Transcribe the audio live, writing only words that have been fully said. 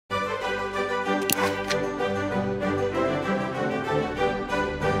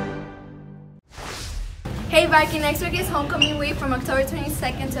Hey Viking, next week is homecoming week from October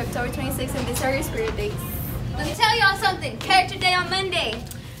 22nd to October 26th, and these are your spirit dates. Let me tell y'all something. Character Day on Monday.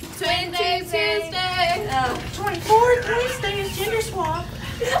 Twin Day Tuesday. 24th Wednesday is gender swap.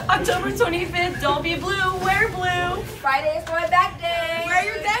 October 25th, don't be blue, wear blue. Friday is going back day. Wear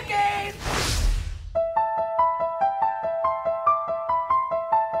your decade.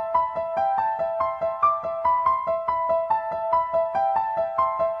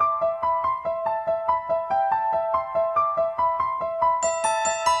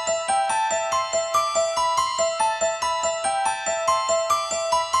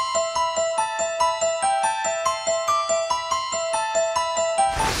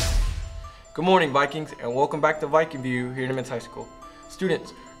 Good morning, Vikings, and welcome back to Viking View here in Nimitz High School.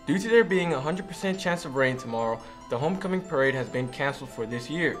 Students, due to there being a 100% chance of rain tomorrow, the homecoming parade has been canceled for this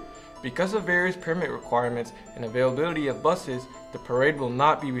year. Because of various permit requirements and availability of buses, the parade will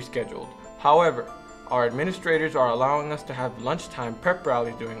not be rescheduled. However, our administrators are allowing us to have lunchtime prep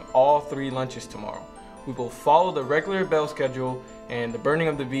rallies during all 3 lunches tomorrow. We will follow the regular bell schedule, and the burning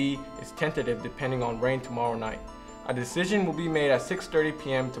of the V is tentative depending on rain tomorrow night. A decision will be made at 6:30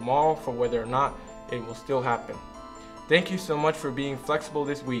 p.m. tomorrow for whether or not it will still happen. Thank you so much for being flexible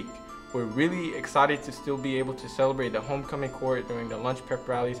this week. We're really excited to still be able to celebrate the homecoming court during the lunch prep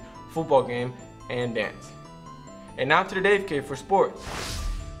rallies, football game, and dance. And now to the Dave Cave for sports.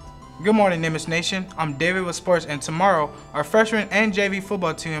 Good morning, Nimitz Nation. I'm David with sports, and tomorrow our freshman and JV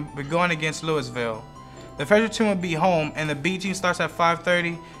football team will be going against Louisville. The freshman team will be home, and the B team starts at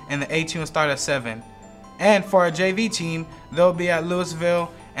 5:30, and the A team will start at 7. And for our JV team, they'll be at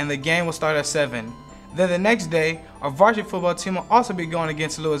Louisville, and the game will start at 7. Then the next day, our varsity football team will also be going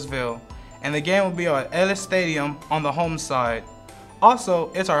against Louisville, and the game will be at Ellis Stadium on the home side.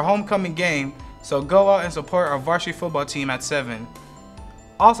 Also, it's our homecoming game, so go out and support our varsity football team at 7.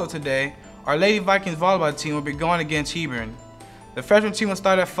 Also today, our Lady Vikings volleyball team will be going against Hebron. The freshman team will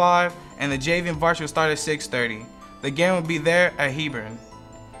start at 5, and the JV and varsity will start at 6:30. The game will be there at Hebron.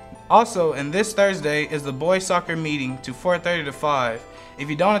 Also, and this Thursday is the boys soccer meeting to 4:30 to 5. If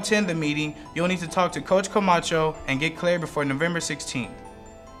you don't attend the meeting, you'll need to talk to Coach Camacho and get cleared before November 16th.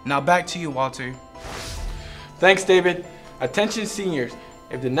 Now back to you, Walter. Thanks, David. Attention seniors,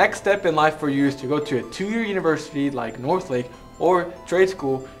 if the next step in life for you is to go to a 2-year university like Northlake or trade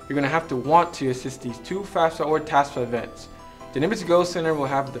school, you're going to have to want to assist these 2 FAFSA or TASFA events. The Nimitz Go Center will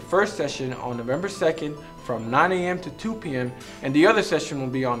have the first session on November 2nd from 9 a.m. to 2 p.m. and the other session will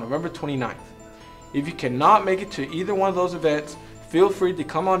be on November 29th. If you cannot make it to either one of those events, feel free to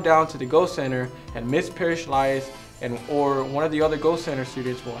come on down to the Go Center, and Miss Parrish Lias or one of the other Go Center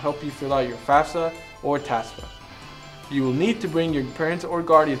students will help you fill out your FAFSA or TASFA. You will need to bring your parents or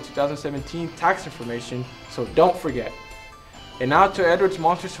guardian's 2017 tax information, so don't forget. And now to Edward's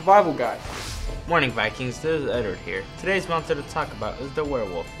Monster Survival Guide. Morning, Vikings. This is Edward here. Today's monster to talk about is the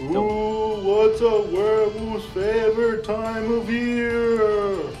werewolf. Ooh, what's a werewolf's favorite time of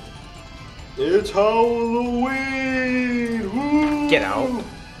year? It's Halloween! Woo! Get out.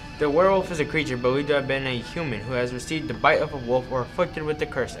 The werewolf is a creature believed to have been a human who has received the bite of a wolf or afflicted with the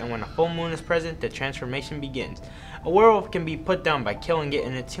curse, and when a full moon is present, the transformation begins. A werewolf can be put down by killing it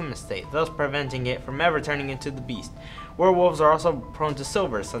in its human state, thus preventing it from ever turning into the beast. Werewolves are also prone to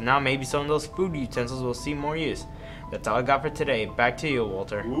silver, so now maybe some of those food utensils will see more use. That's all I got for today. Back to you,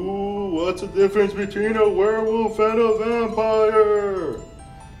 Walter. Ooh, what's the difference between a werewolf and a vampire?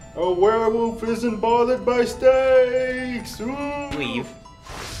 A werewolf isn't bothered by steaks! Ooh. Leave.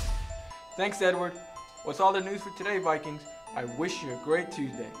 Thanks, Edward. What's all the news for today, Vikings? I wish you a great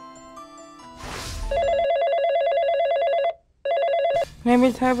Tuesday.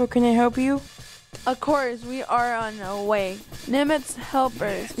 Nimitz Harbor, can I help you? Of course, we are on our way. Nimitz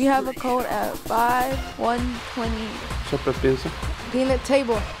helpers, we have a code at 5120. Sopa pencil. Peanut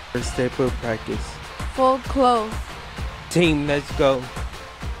table. Staple practice. Full clothes. Team, let's go.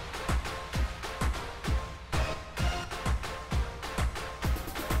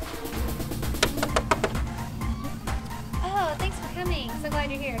 Oh, thanks for coming. So glad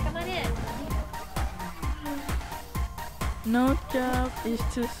you're here. Come on in. No job is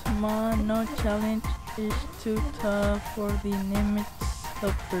too small, no challenge is too tough for the Nimitz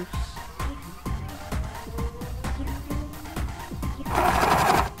helpers.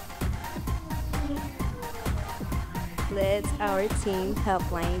 Let's our team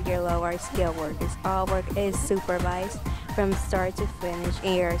helpline your lower skill workers. All work is supervised from start to finish,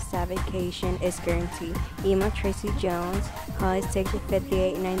 and your certification is guaranteed. Email Tracy Jones, call section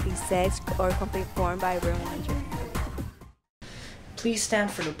 5896, or complete form by room manager. Please stand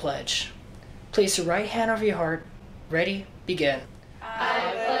for the pledge. Place your right hand over your heart. Ready? Begin.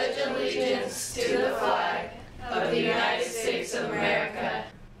 I pledge allegiance to the flag the United States of America,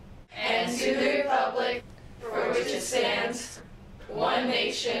 and to the republic for which it stands, one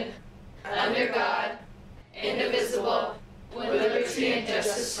nation, under God, indivisible, with liberty and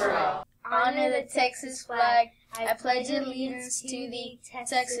justice for all. Honor the Texas flag. I pledge allegiance to thee,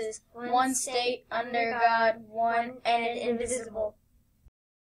 Texas, one state, under God, one and indivisible,